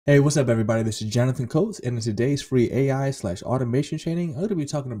Hey, what's up, everybody? This is Jonathan Coates, and in today's free AI/automation training, I'm going to be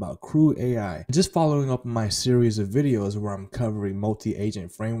talking about Crew AI. Just following up on my series of videos where I'm covering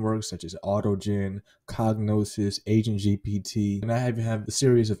multi-agent frameworks such as autogen, Cognosis, Agent GPT, and I even have a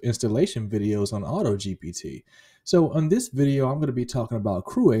series of installation videos on AutoGPT. So on this video, I'm going to be talking about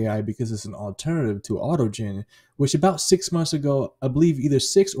Crew AI because it's an alternative to autogen, which about 6 months ago, I believe either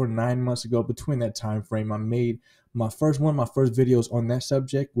 6 or 9 months ago, between that time frame, I made one of my first videos on that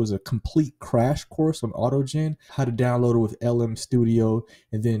subject was a complete crash course on autogen, how to download it with LM Studio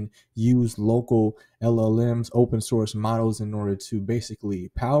and then use local LLMs, open source models in order to basically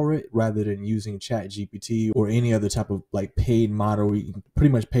power it rather than using Chat GPT or any other type of like paid model. You can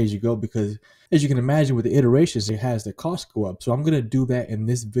pretty much pay as you go because, as you can imagine, with the iterations, it has the cost go up. So I'm going to do that in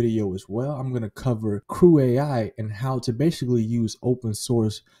this video as well. I'm going to cover Crew AI and how to basically use open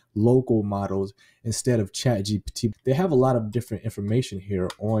source local models instead of Chat GPT. They have a lot of different information here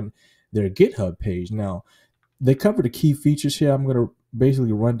on their GitHub page. Now, they cover the key features here. I'm going to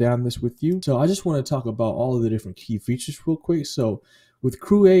basically run down this with you. So I just want to talk about all of the different key features real quick. So with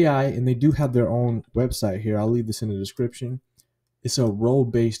Crew AI, and they do have their own website here, I'll leave this in the description. It's a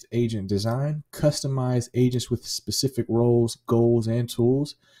role-based agent design, customized agents with specific roles, goals, and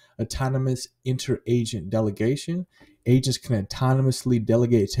tools, autonomous inter-agent delegation. Agents can autonomously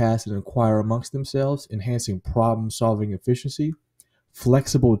delegate tasks and inquire amongst themselves, enhancing problem-solving efficiency.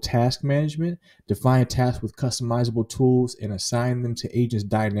 Flexible task management, define tasks with customizable tools and assign them to agents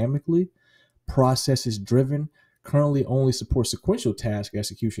dynamically. Processes driven, currently only support sequential task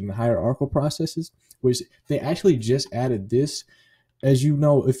execution and hierarchical processes, which they actually just added this. As you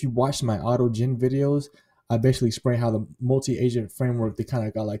know, if you watch my autogen videos, I basically explain how the multi-agent framework, they kind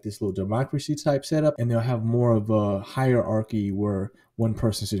of got like this little democracy type setup, and they'll have more of a hierarchy where one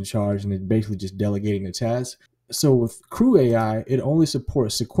person's in charge and it's basically just delegating the tasks. So with Crew AI, it only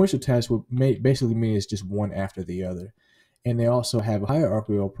supports sequential tasks, which basically means it's just one after the other. And they also have a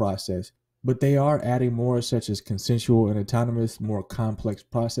hierarchical process, but they are adding more such as consensual and autonomous, more complex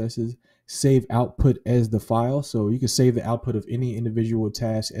processes. Save output as the file. So you can save the output of any individual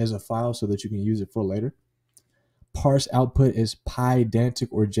task as a file so that you can use it for later. Parse output as pydantic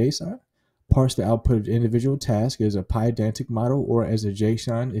or JSON. Parse the output of the individual task as a pydantic model or as a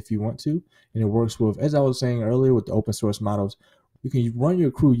JSON if you want to. And it works with, as I was saying earlier, with the open source models. You can run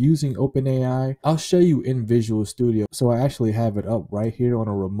your crew using OpenAI. I'll show you in Visual Studio. So I actually have it up right here on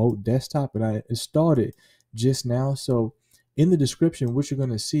a remote desktop, and I installed it just now. So in the description, what you're going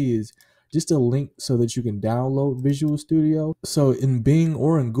to see is just a link so that you can download Visual Studio. So in Bing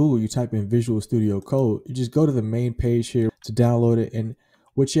or in Google, you type in Visual Studio Code. You just go to the main page here to download it, and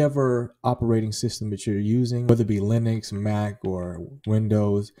whichever operating system that you're using, whether it be Linux, Mac, or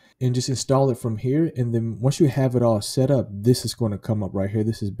Windows, and just install it from here. And then once you have it all set up, this is going to come up right here.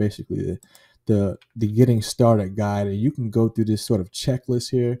 This is basically the getting started guide, and you can go through this sort of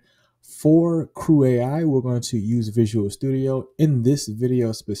checklist here. For Crew AI, we're going to use Visual Studio in this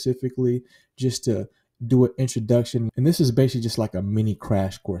video specifically just to do an introduction. And this is basically just like a mini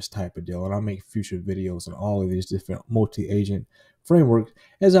crash course type of deal. And I'll make future videos on all of these different multi-agent frameworks,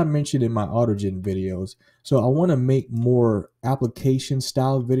 as I mentioned in my autogen videos. So I want to make more application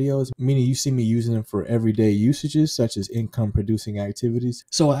style videos, meaning you see me using them for everyday usages such as income producing activities.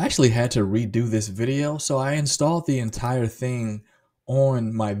 So I actually had to redo this video. So I installed the entire thing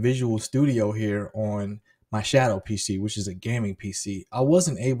on my Visual Studio here on my Shadow PC, which is a gaming PC. I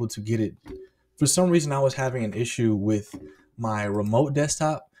wasn't able to get it. For some reason, I was having an issue with my remote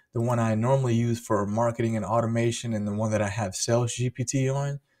desktop, the one I normally use for marketing and automation, and the one that I have Sales GPT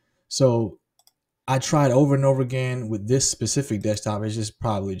on. So I tried over and over again with this specific desktop. It's just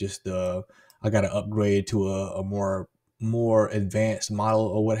probably just I got to upgrade to a more advanced model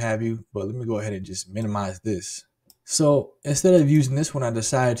or what have you. But let me go ahead and just minimize this. So instead of using this one, I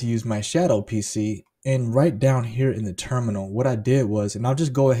decided to use my Shadow PC. And right down here in the terminal, what I did was, and I'll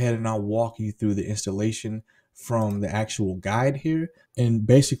just go ahead and I'll walk you through the installation from the actual guide here and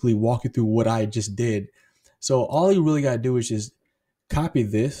basically walk you through what I just did. So all you really got to do is just copy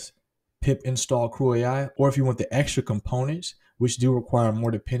this, pip install Crew AI, or if you want the extra components, which do require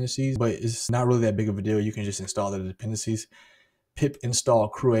more dependencies, but it's not really that big of a deal. You can just install the dependencies, pip install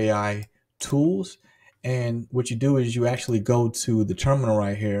Crew AI tools. And what you do is you actually go to the terminal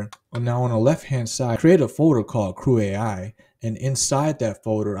right here. Now on the left hand side, create a folder called Crew AI. And inside that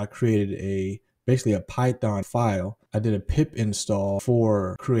folder, I created basically a Python file. I did a pip install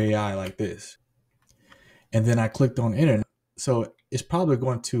for Crew AI like this. And then I clicked on enter. So it's probably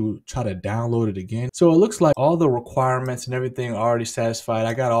going to try to download it again. So it looks like all the requirements and everything are already satisfied.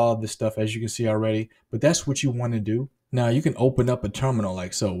 I got all of this stuff, as you can see already, but that's what you want to do. Now you can open up a terminal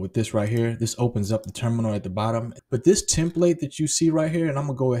like so with this right here. This opens up the terminal at the bottom. But this template that you see right here, and I'm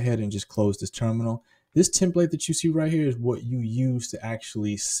gonna go ahead and just close this terminal. This template that you see right here is what you use to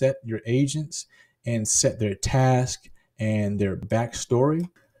actually set your agents and set their task and their backstory.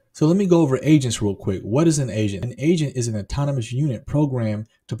 So let me go over agents real quick. What is an agent? An agent is an autonomous unit programmed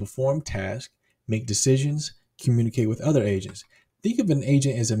to perform tasks, make decisions, communicate with other agents. Think of an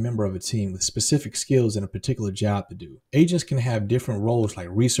agent as a member of a team with specific skills and a particular job to do. Agents can have different roles like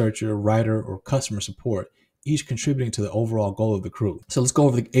researcher, writer, or customer support, each contributing to the overall goal of the crew. So let's go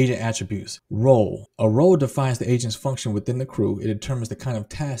over the agent attributes. Role. A role defines the agent's function within the crew. It determines the kind of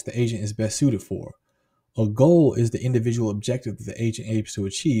task the agent is best suited for. A goal is the individual objective that the agent aims to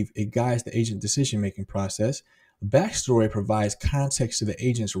achieve. It guides the agent's decision-making process. Backstory provides context to the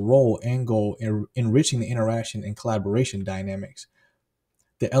agent's role and goal, enriching the interaction and collaboration dynamics.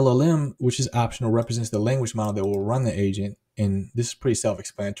 The LLM, which is optional, represents the language model that will run the agent, and this is pretty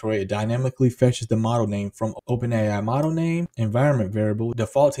self-explanatory. It dynamically fetches the model name from OpenAI model name, environment variable,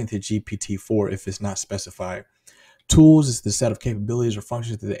 defaulting to GPT-4 if it's not specified. Tools is the set of capabilities or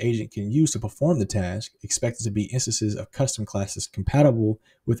functions that the agent can use to perform the task, expected to be instances of custom classes compatible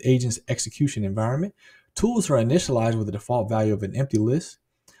with agent's execution environment. Tools are initialized with the default value of an empty list.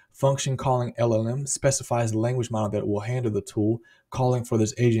 Function calling LLM specifies the language model that will handle the tool, calling for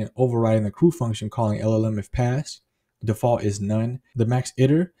this agent, overriding the crew function calling LLM if passed. Default is none. The max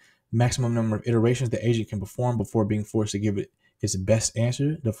iter, maximum number of iterations the agent can perform before being forced to give it its best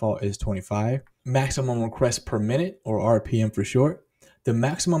answer. Default is 25. Maximum requests per minute, or RPM for short. The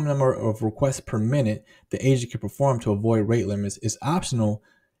maximum number of requests per minute the agent can perform to avoid rate limits is optional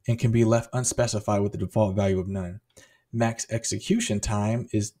and can be left unspecified with the default value of none. Max execution time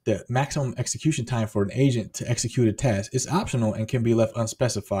is the maximum execution time for an agent to execute a task. It's optional and can be left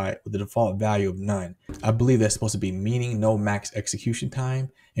unspecified with the default value of none. I believe that's supposed to be meaning no max execution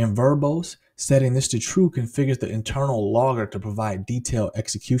time. And verbose, setting this to true configures the internal logger to provide detailed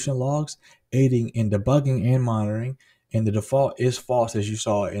execution logs, aiding in debugging and monitoring. And the default is false, as you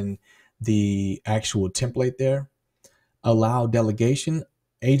saw in the actual template there. Allow delegation.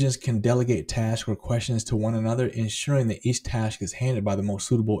 Agents can delegate tasks or questions to one another, ensuring that each task is handled by the most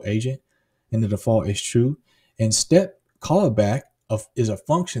suitable agent, and the default is true. And step callback is a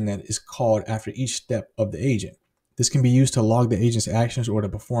function that is called after each step of the agent. This can be used to log the agent's actions or to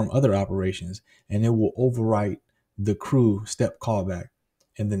perform other operations, and it will overwrite the crew step callback.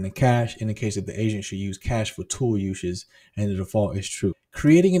 And then the cache indicates that the agent should use cache for tool uses, and the default is true.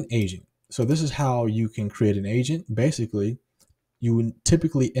 Creating an agent. So this is how you can create an agent. Basically, you would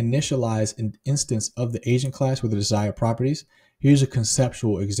typically initialize an instance of the agent class with the desired properties. Here's a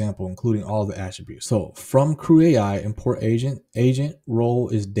conceptual example, including all the attributes. So from crewai, import agent. Agent role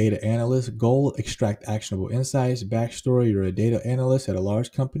is data analyst. Goal, extract actionable insights. Backstory, you're a data analyst at a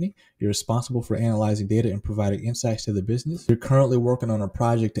large company. You're responsible for analyzing data and providing insights to the business. You're currently working on a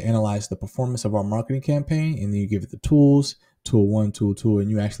project to analyze the performance of our marketing campaign, and then you give it the tools, tool 1, tool 2, and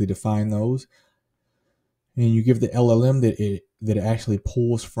you actually define those. And you give the LLM that it actually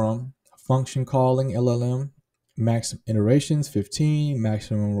pulls from. Function calling LLM, maximum iterations 15,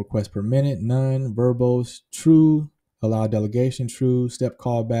 maximum requests per minute none, verbose true, allow delegation true, step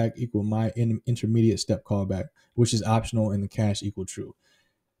callback equal my intermediate step callback, which is optional, and the cache equal true.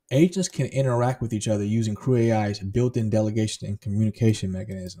 Agents can interact with each other using crewai's built-in delegation and communication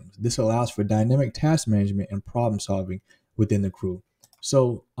mechanisms. This allows for dynamic task management and problem solving within the crew.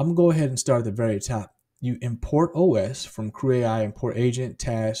 So I'm gonna go ahead and start at the very top. You import OS from crewai, import agent,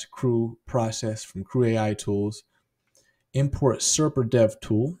 task, crew, process from crewai tools, import Serper dev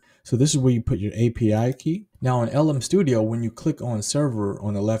tool. So this is where you put your API key. Now in LM Studio, when you click on server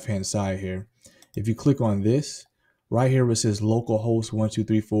on the left-hand side here, if you click on this, right here where it says localhost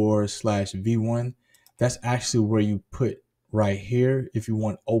 1234/v1, that's actually where you put right here if you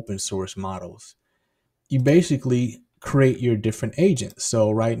want open source models. You basically create your different agents. So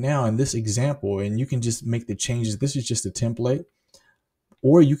right now in this example, and you can just make the changes. This is just a template,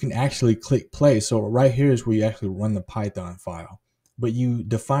 or you can actually click play. So right here is where you actually run the Python file, but you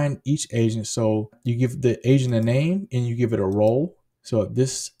define each agent. So you give the agent a name and you give it a role. So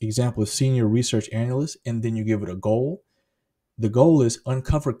this example is senior research analyst, and then you give it a goal. The goal is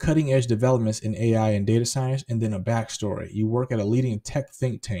uncover cutting edge developments in AI and data science, and then a backstory. You work at a leading tech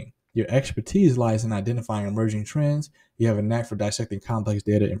think tank. Your expertise lies in identifying emerging trends. You have a knack for dissecting complex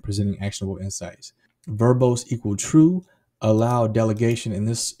data and presenting actionable insights. Verbose equal true. Allow delegation, in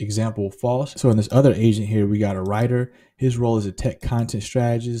this example, false. So in this other agent here, we got a writer. His role is a tech content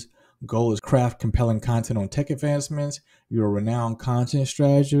strategist. Goal is craft compelling content on tech advancements. you're a renowned content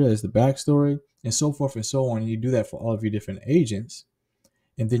strategist as the backstory, and so forth and so on. And you do that for all of your different agents.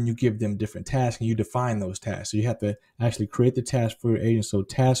 And then you give them different tasks and you define those tasks. So you have to actually create the task for your agent. So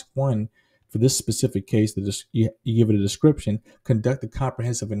task 1, for this specific case, you give it a description: conduct a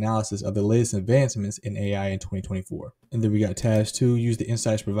comprehensive analysis of the latest advancements in AI in 2024. And then we got task 2, use the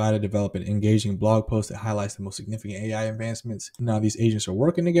insights provided, develop an engaging blog post that highlights the most significant AI advancements. Now these agents are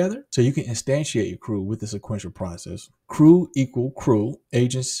working together, so you can instantiate your crew with the sequential process. Crew equal crew,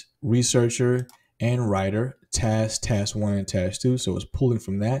 agents, researcher, and writer, task 1 and task 2. So it's pulling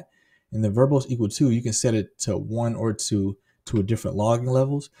from that. And the verbose equal 2, you can set it to 1 or 2 to a different logging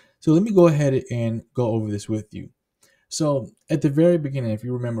levels. So let me go ahead and go over this with you. So at the very beginning, if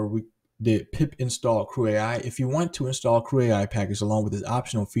you remember, we did pip install crewai. If you want to install crewai package along with its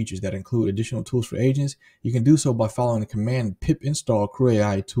optional features that include additional tools for agents, you can do so by following the command pip install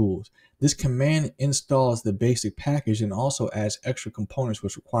crewai tools. This command installs the basic package and also adds extra components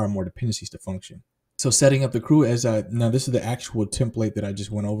which require more dependencies to function. So setting up the crew, now this is the actual template that I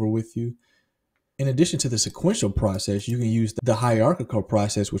just went over with you. In addition to the sequential process, you can use the hierarchical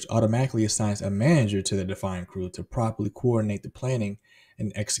process, which automatically assigns a manager to the defined crew to properly coordinate the planning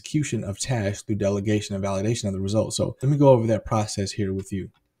and execution of tasks through delegation and validation of the results. So let me go over that process here with you.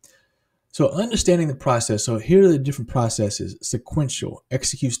 So understanding the process, so here are the different processes. Sequential,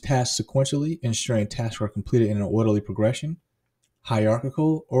 executes tasks sequentially, ensuring tasks are completed in an orderly progression.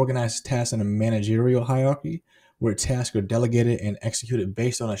 Hierarchical, organizes tasks in a managerial hierarchy, where tasks are delegated and executed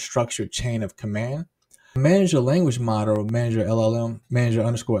based on a structured chain of command. Manager language model, manager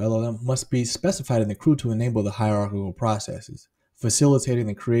underscore LLM, must be specified in the crew to enable the hierarchical processes, facilitating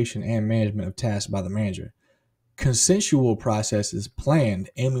the creation and management of tasks by the manager. Consensual processes,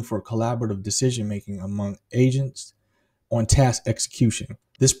 planned, aiming for collaborative decision-making among agents on task execution.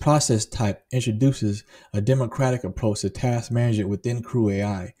 This process type introduces a democratic approach to task management within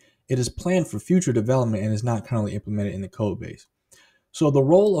crewai. It is planned for future development and is not currently implemented in the code base. So the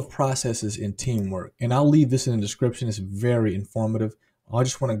role of processes in teamwork, and I'll leave this in the description, it's very informative. I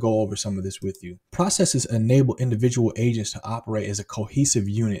just want to go over some of this with you. Processes enable individual agents to operate as a cohesive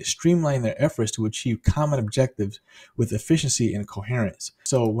unit, streamlining their efforts to achieve common objectives with efficiency and coherence.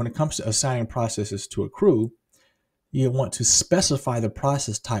 So when it comes to assigning processes to a crew, you want to specify the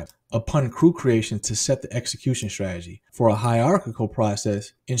process type upon crew creation to set the execution strategy. For a hierarchical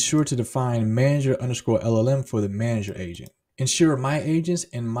process, ensure to define manager underscore LLM for the manager agent. Ensure my agents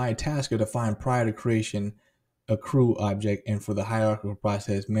and my task are defined prior to creation a crew object, and for the hierarchical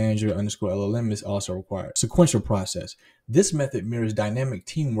process, manager underscore LLM is also required. Sequential process. This method mirrors dynamic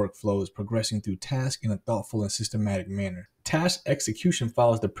team workflows, progressing through tasks in a thoughtful and systematic manner. Task execution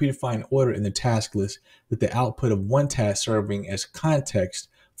follows the predefined order in the task list, with the output of one task serving as context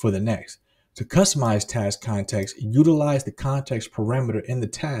for the next. To customize task context, utilize the context parameter in the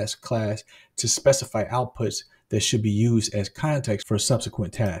task class to specify outputs that should be used as context for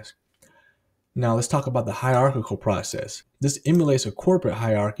subsequent tasks. Now let's talk about the hierarchical process. This emulates a corporate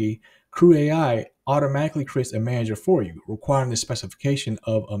hierarchy. crewai automatically creates a manager for you, requiring the specification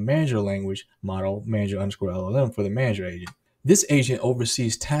of a manager language model, manager underscore LLM, for the manager agent. This agent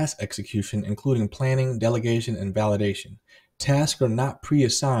oversees task execution, including planning, delegation, and validation. Tasks are not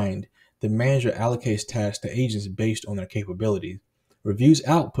pre-assigned. The manager allocates tasks to agents based on their capabilities, reviews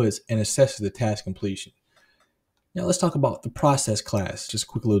outputs, and assesses the task completion. Now let's talk about the process class. Just a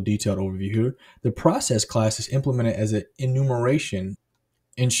quick little detailed overview here. The process class is implemented as an enumeration,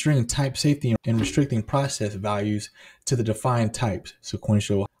 ensuring type safety and restricting process values to the defined types,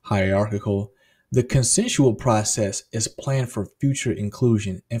 sequential, hierarchical. The consensual process is planned for future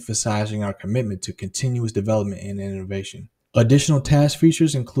inclusion, emphasizing our commitment to continuous development and innovation. Additional task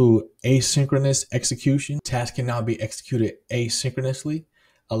features include asynchronous execution. Tasks can now be executed asynchronously,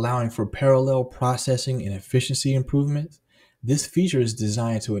 allowing for parallel processing and efficiency improvements. This feature is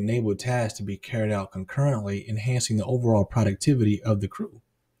designed to enable tasks to be carried out concurrently, enhancing the overall productivity of the crew.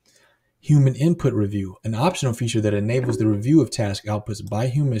 Human input review, an optional feature that enables the review of task outputs by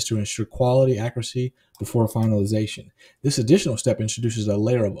humans to ensure quality accuracy before finalization. This additional step introduces a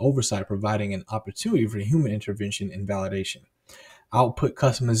layer of oversight, providing an opportunity for human intervention and validation. Output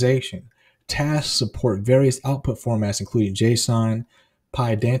customization. Tasks support various output formats, including JSON,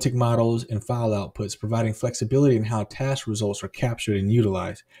 Pydantic models, and file outputs, providing flexibility in how task results are captured and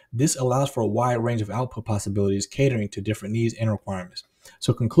utilized. This allows for a wide range of output possibilities, catering to different needs and requirements.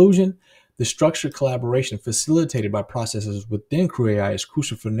 So conclusion, the structured collaboration facilitated by processes within crewai is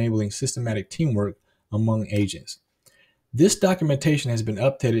crucial for enabling systematic teamwork among agents. This documentation has been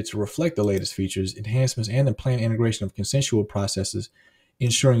updated to reflect the latest features, enhancements, and the planned integration of consensual processes,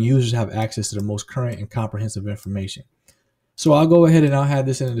 ensuring users have access to the most current and comprehensive information. So I'll go ahead and I'll have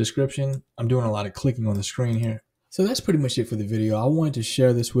this in the description. I'm doing a lot of clicking on the screen here. So that's pretty much it for the video. I wanted to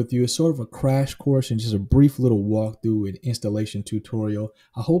share this with you. It's sort of a crash course and just a brief little walkthrough and installation tutorial.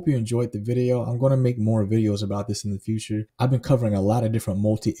 I hope you enjoyed the video. I'm going to make more videos about this in the future. I've been covering a lot of different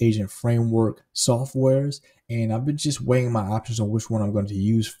multi-agent framework softwares, and I've been just weighing my options on which one I'm going to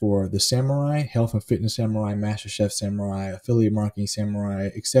use for the Samurai, Health and Fitness Samurai, Master Chef Samurai, Affiliate Marketing Samurai,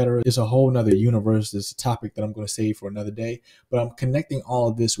 etc. It's a whole nother universe. It's a topic that I'm going to save for another day, but I'm connecting all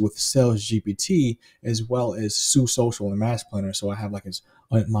of this with Sales GPT as well as Social and Mass Planner. So I have like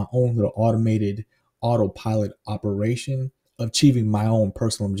my own little automated autopilot operation, achieving my own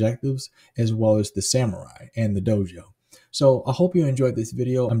personal objectives, as well as the Samurai and the Dojo. So I hope you enjoyed this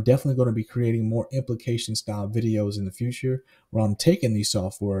video. I'm definitely going to be creating more implication style videos in the future where I'm taking these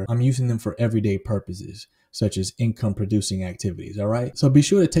software, I'm using them for everyday purposes, such as income producing activities. All right. So be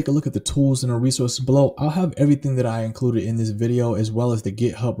sure to take a look at the tools and the resources below. I'll have everything that I included in this video, as well as the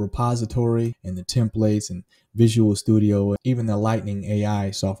GitHub repository and the templates and Visual Studio, even the Lightning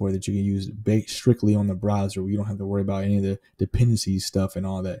AI software that you can use based strictly on the browser, where you don't have to worry about any of the dependencies stuff and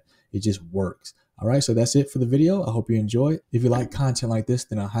all that. It just works. All right, so that's it for the video. I hope you enjoy it. If you like content like this,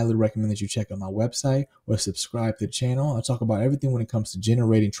 then I highly recommend that you check out my website or subscribe to the channel. I talk about everything when it comes to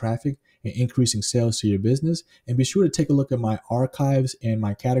generating traffic and increasing sales to your business. And be sure to take a look at my archives and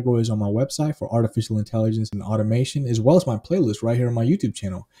my categories on my website for artificial intelligence and automation, as well as my playlist right here on my YouTube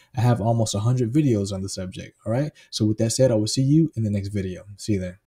channel. I have almost 100 videos on the subject. All right, so with that said, I will see you in the next video. See you then.